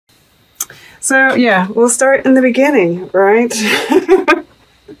So yeah, we'll start in the beginning, right?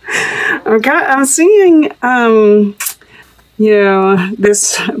 I'm seeing,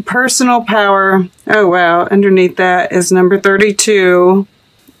 this personal power. Oh wow, underneath that is number 32.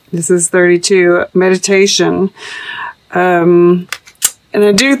 This is 32, meditation. And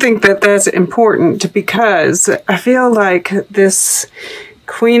I do think that that's important because I feel like this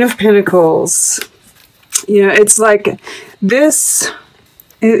Queen of Pentacles, it's like this,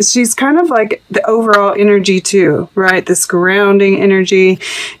 she's kind of like the overall energy too, right? This grounding energy.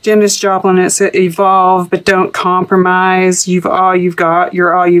 Janis Joplin, it said, evolve, but don't compromise. You're all you've got.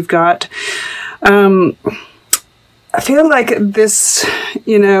 I feel like this,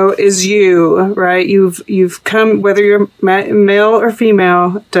 is you, right? You've come, whether you're male or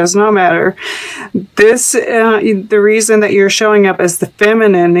female, does not matter. This, the reason that you're showing up as the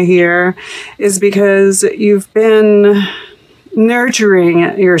feminine here is because you've been nurturing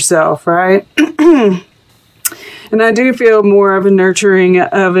yourself, right? And I do feel more of a nurturing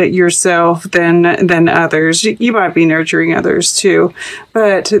of it yourself than others. You might be nurturing others too,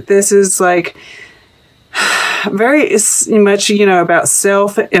 but this is like very much, about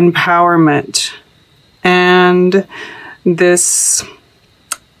self-empowerment and this,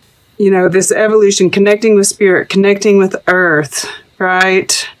 this evolution, connecting with spirit, connecting with earth,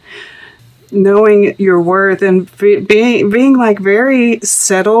 right? Knowing your worth and being like very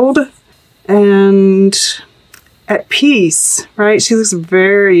settled and at peace, right? She looks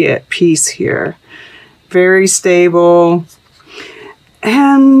very at peace here, very stable.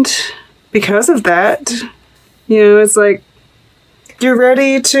 And because of that, it's like you're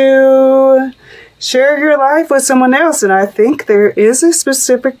ready to share your life with someone else. And I think there is a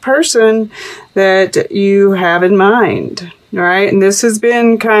specific person that you have in mind, right? And this has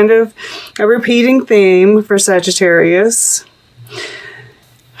been kind of a repeating theme for Sagittarius.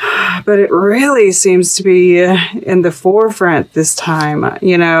 But it really seems to be in the forefront this time.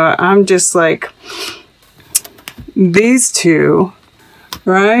 I'm just like, these two,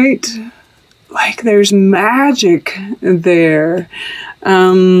 right? Like there's magic there.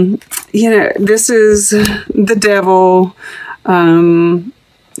 This is the devil.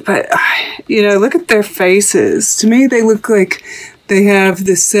 But, look at their faces. To me, they look like they have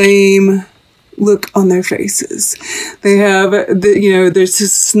the same look on their faces. They have, there's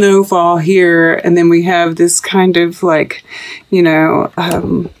this snowfall here, and then we have this kind of like,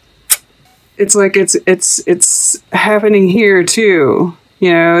 it's like it's happening here too.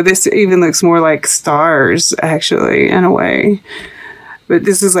 This even looks more like stars, actually, in a way. But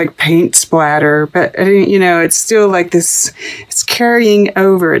this is like paint splatter. But, it's still like this, it's carrying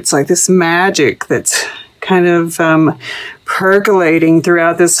over. It's like this magic that's kind of percolating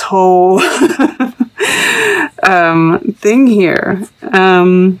throughout this whole thing here.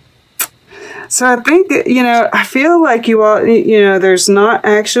 So I think, I feel like you all, there's not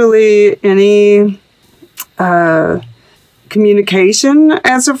actually any communication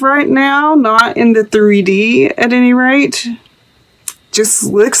as of right now, not in the 3D at any rate. Just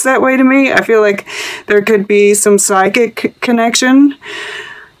looks that way to me. I feel like there could be some psychic connection.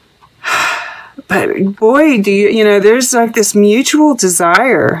 But boy, there's like this mutual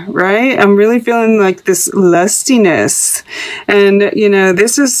desire, right? I'm really feeling like this lustiness. And,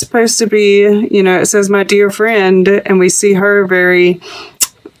 this is supposed to be, it says my dear friend, and we see her very,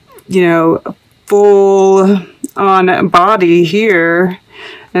 full on body here,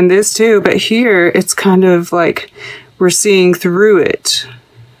 and this too. But here, it's kind of like we're seeing through it,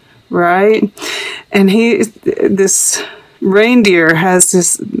 right? And this reindeer has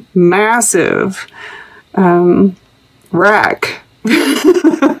this massive rack.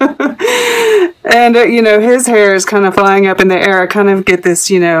 And, his hair is kind of flying up in the air. I kind of get this,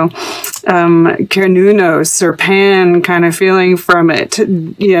 Carnunos or Pan kind of feeling from it.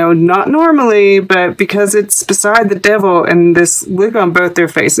 Not normally, but because it's beside the devil and this look on both their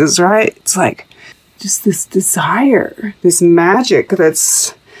faces, right? It's like just this desire, this magic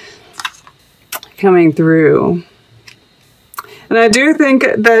that's coming through. And I do think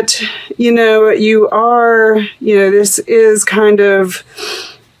that, you are, this is kind of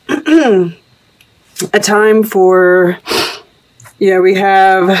a time for, we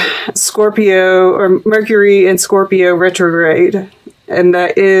have Scorpio or Mercury in Scorpio retrograde. And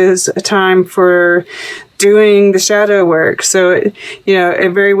that is a time for doing the shadow work. So,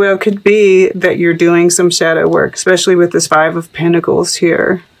 it very well could be that you're doing some shadow work, especially with this 5 of Pentacles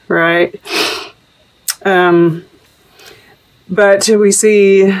here, right? But we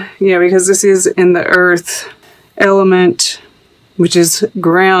see, because this is in the earth element, which is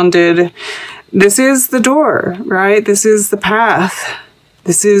grounded, this is the door, right? This is the path.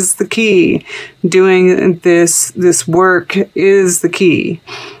 This is the key. Doing this work is the key,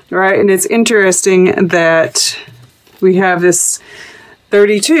 right? And it's interesting that we have this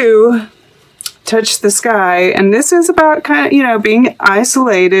 32 touch the sky, and this is about kind of, you know, being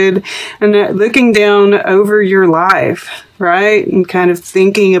isolated and looking down over your life, right? And kind of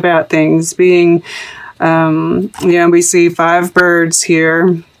thinking about things, being, you know, we see 5 birds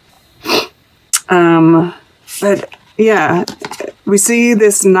here. But yeah, we see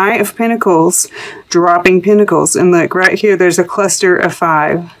this Knight of Pentacles dropping pentacles, and look right here, there's a cluster of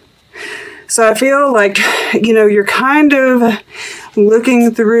 5. So I feel like, you know, you're kind of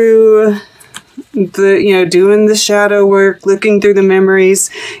looking through the, you know, doing the shadow work, looking through the memories,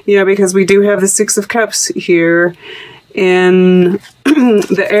 you know, because we do have the 6 of Cups here in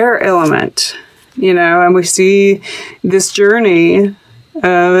the air element, you know, and we see this journey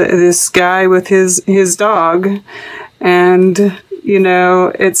of this guy with his dog, and, you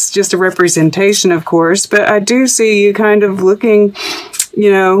know, it's just a representation, of course, but I do see you kind of looking,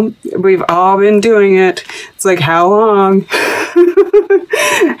 you know, we've all been doing it. It's like, how long?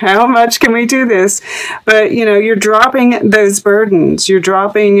 How much can we do this? But, you know, you're dropping those burdens. You're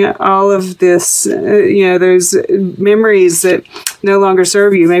dropping all of this, you know, those memories that no longer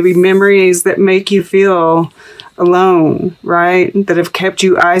serve you. Maybe memories that make you feel alone, right? That have kept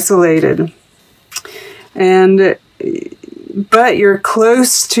you isolated. And, but you're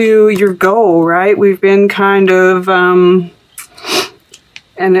close to your goal, right? We've been kind of, and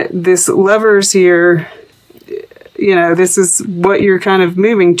this Lovers here, you know, this is what you're kind of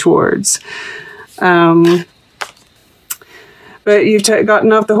moving towards. But you've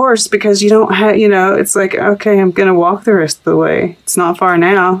gotten off the horse because you don't have, you know, it's like, okay, I'm going to walk the rest of the way. It's not far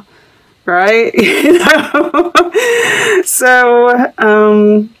now, right? You know? So,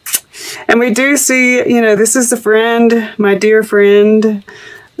 and we do see, you know, this is a friend, my dear friend.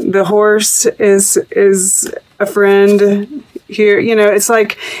 The horse is a friend here. You know, it's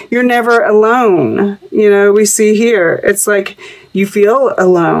like you're never alone. You know, we see here, it's like you feel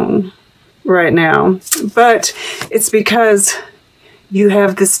alone right now, but it's because you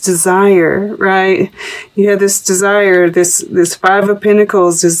have this desire, right? You have this desire. This 5 of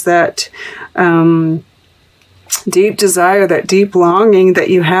Pentacles is that deep desire, that deep longing that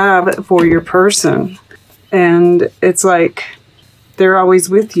you have for your person. And it's like they're always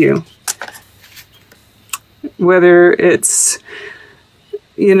with you. Whether it's,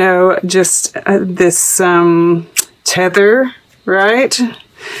 you know, just this tether, right?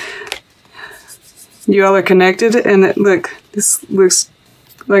 You all are connected, and look, this looks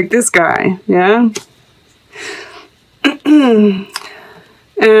like this guy, yeah?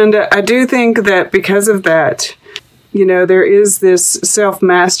 And I do think that because of that, you know, there is this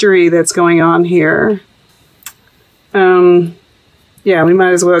self-mastery that's going on here. Yeah, we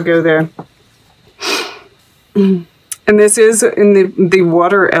might as well go there. And this is in the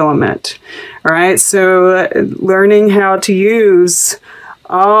water element, all right? So learning how to use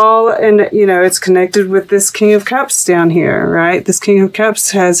all, and, you know, it's connected with this King of Cups down here, right? This King of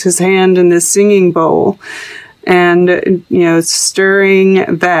Cups has his hand in this singing bowl, and, you know,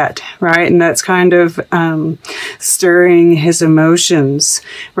 stirring that, right? And that's kind of stirring his emotions,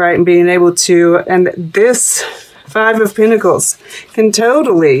 right? And being able to, and this 5 of Pentacles can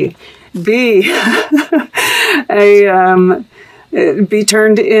totally be be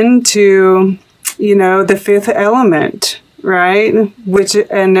turned into, you know, the 5th element, right? Which,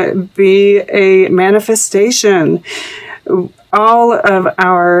 and be a manifestation. All of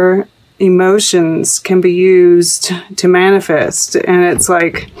our emotions can be used to manifest, and it's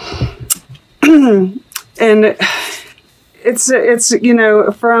like, and it's, you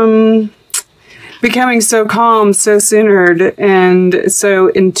know, from becoming so calm, so centered, and so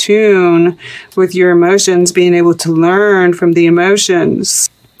in tune with your emotions, being able to learn from the emotions,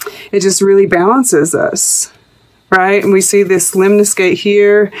 it just really balances us, right? And we see this lemniscate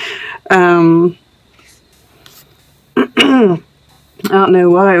here. I don't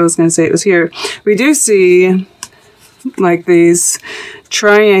know why I was going to say it was here. We do see like these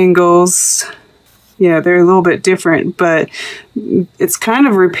triangles. Yeah, they're a little bit different, but it's kind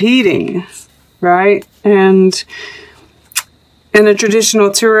of repeating, right? And in a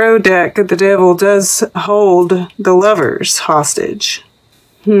traditional tarot deck, the devil does hold the lovers hostage.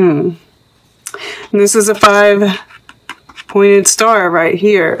 And this is a 5-pointed star right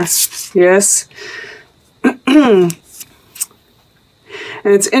here. Yes.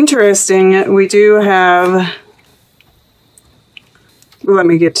 And it's interesting, we do have, let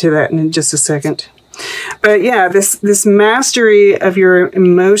me get to that in just a second. But yeah, this mastery of your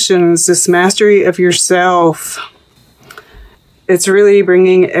emotions, this mastery of yourself it's really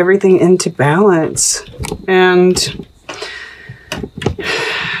bringing everything into balance. And,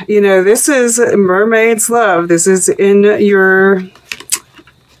 you know, this is mermaid's love. This is in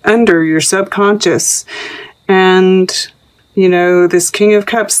under your subconscious. And, you know, this King of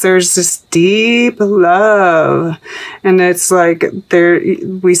Cups, there's this deep love. And it's like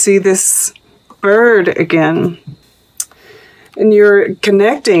we see this bird again. And you're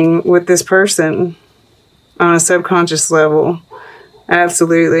connecting with this person on a subconscious level.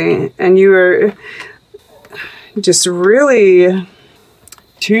 Absolutely. And you are just really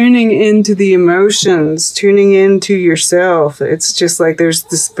tuning into the emotions, tuning into yourself. It's just like there's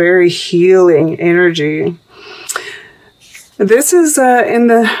this very healing energy. This is in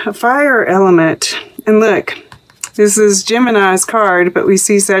the fire element. And look, this is Gemini's card, but we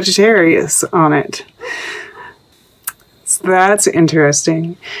see Sagittarius on it. So that's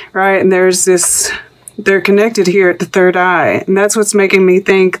interesting, right? And there's this... They're connected here at the third eye. And that's what's making me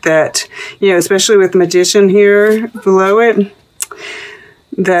think that, you know, especially with Magician here below it,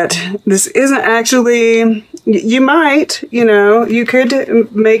 that this isn't actually, you might, you know, you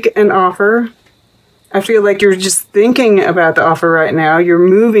could make an offer. I feel like you're just thinking about the offer right now. You're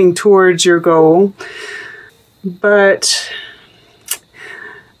moving towards your goal. But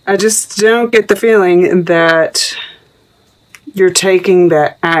I just don't get the feeling that you're taking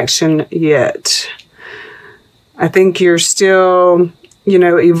that action yet. I think you're still, you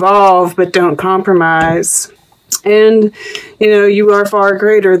know, evolve, but don't compromise. And, you know, you are far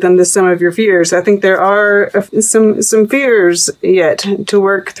greater than the sum of your fears. I think there are some fears yet to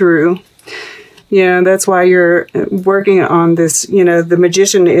work through. You know, that's why you're working on this. You know, the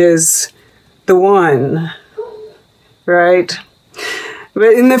Magician is the one, right?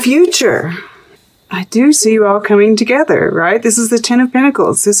 But in the future, I do see you all coming together, right? This is the Ten of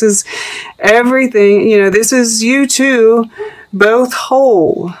Pentacles. This is everything, you know, this is you two, both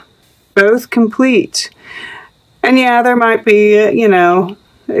whole, both complete. And yeah, there might be, you know,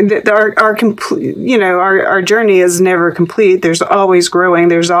 our journey is never complete. There's always growing.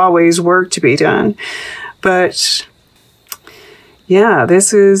 There's always work to be done. But yeah,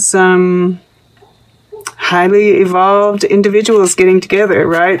 this is, highly evolved individuals getting together,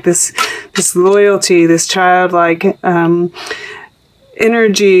 right? This loyalty, this childlike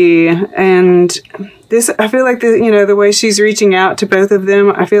energy, and this, I feel like the way she's reaching out to both of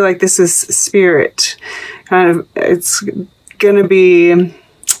them, I feel like this is spirit. Kind of, it's gonna be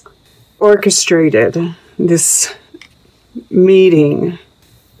orchestrated, this meeting.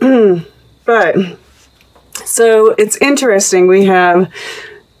 But so it's interesting. We have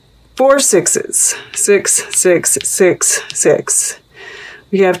 4 6s, 6, 6, 6, 6.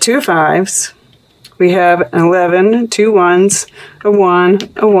 We have 2 5s. We have an 11, 2 1s, a 1,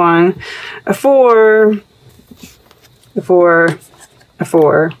 a 1, a 4, a 4, a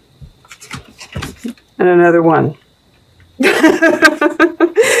 4, and another 1.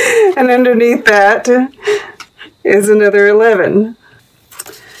 And underneath that is another 11.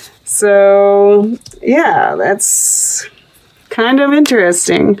 So, yeah, that's kind of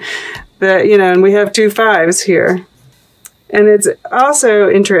interesting that, you know, and we have 2 5s here. And it's also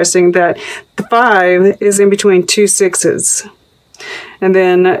interesting that the 5 is in between 2 6s. And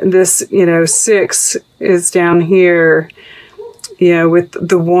then this, you know, 6 is down here, you know, with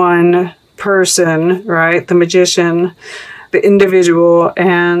the one person, right? The Magician, the individual,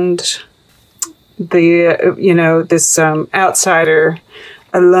 and the, you know, this outsider,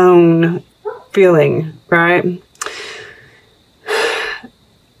 alone feeling, right?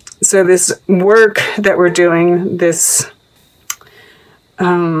 So this work that we're doing, this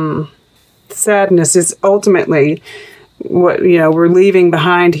sadness is ultimately what, you know, we're leaving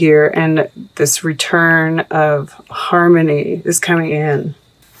behind here, and this return of harmony is coming in.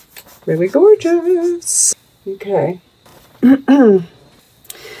 Really gorgeous. Okay.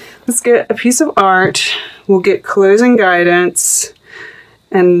 Let's get a piece of art. We'll get closing guidance,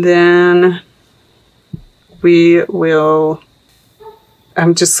 and then we will...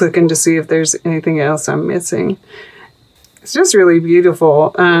 I'm just looking to see if there's anything else I'm missing. It's just really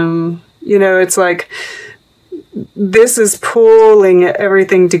beautiful. You know, it's like this is pulling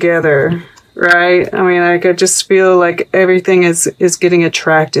everything together, right? I mean, I could just feel like everything is getting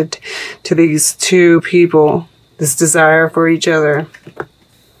attracted to these two people, this desire for each other,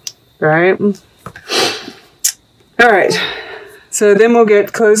 right? All right. So then we'll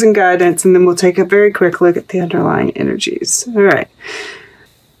get closing guidance, and then we'll take a very quick look at the underlying energies. All right.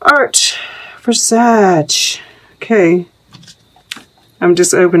 Art for Sag. Okay. I'm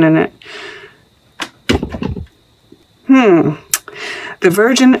just opening it. The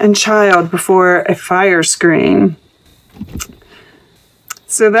Virgin and Child before a fire screen.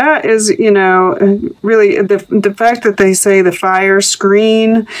 So that is, you know, really the fact that they say the fire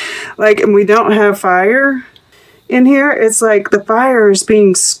screen, like, and we don't have fire in here. It's like the fire is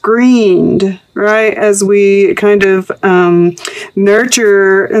being screened, right? As we kind of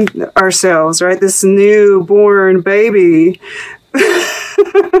nurture ourselves, right? This newborn baby.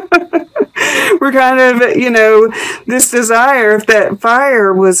 We're kind of, you know, this desire, if that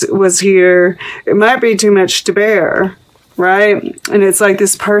fire was here, it might be too much to bear, right? And it's like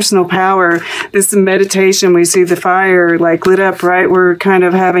this personal power, this meditation, we see the fire like lit up, right? We're kind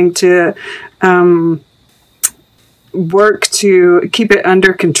of having to work to keep it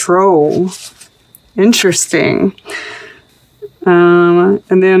under control. Interesting. And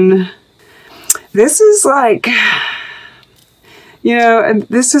then this is like, you know, and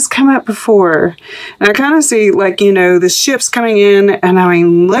this has come up before. And I kind of see, like, you know, the ships coming in, and I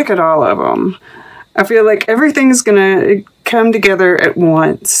mean, look at all of them. I feel like everything's going to come together at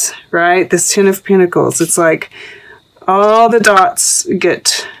once, right? This Ten of Pentacles. It's like all the dots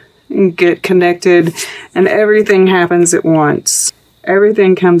get connected, and everything happens at once.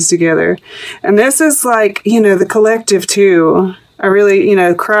 Everything comes together. And this is like, you know, the collective too. I really, you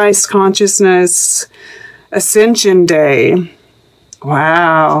know, Christ consciousness, Ascension Day.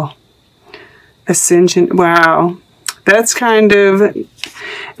 Wow. Ascension. Wow. That's kind of,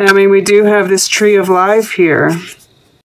 I mean, we do have this tree of life here.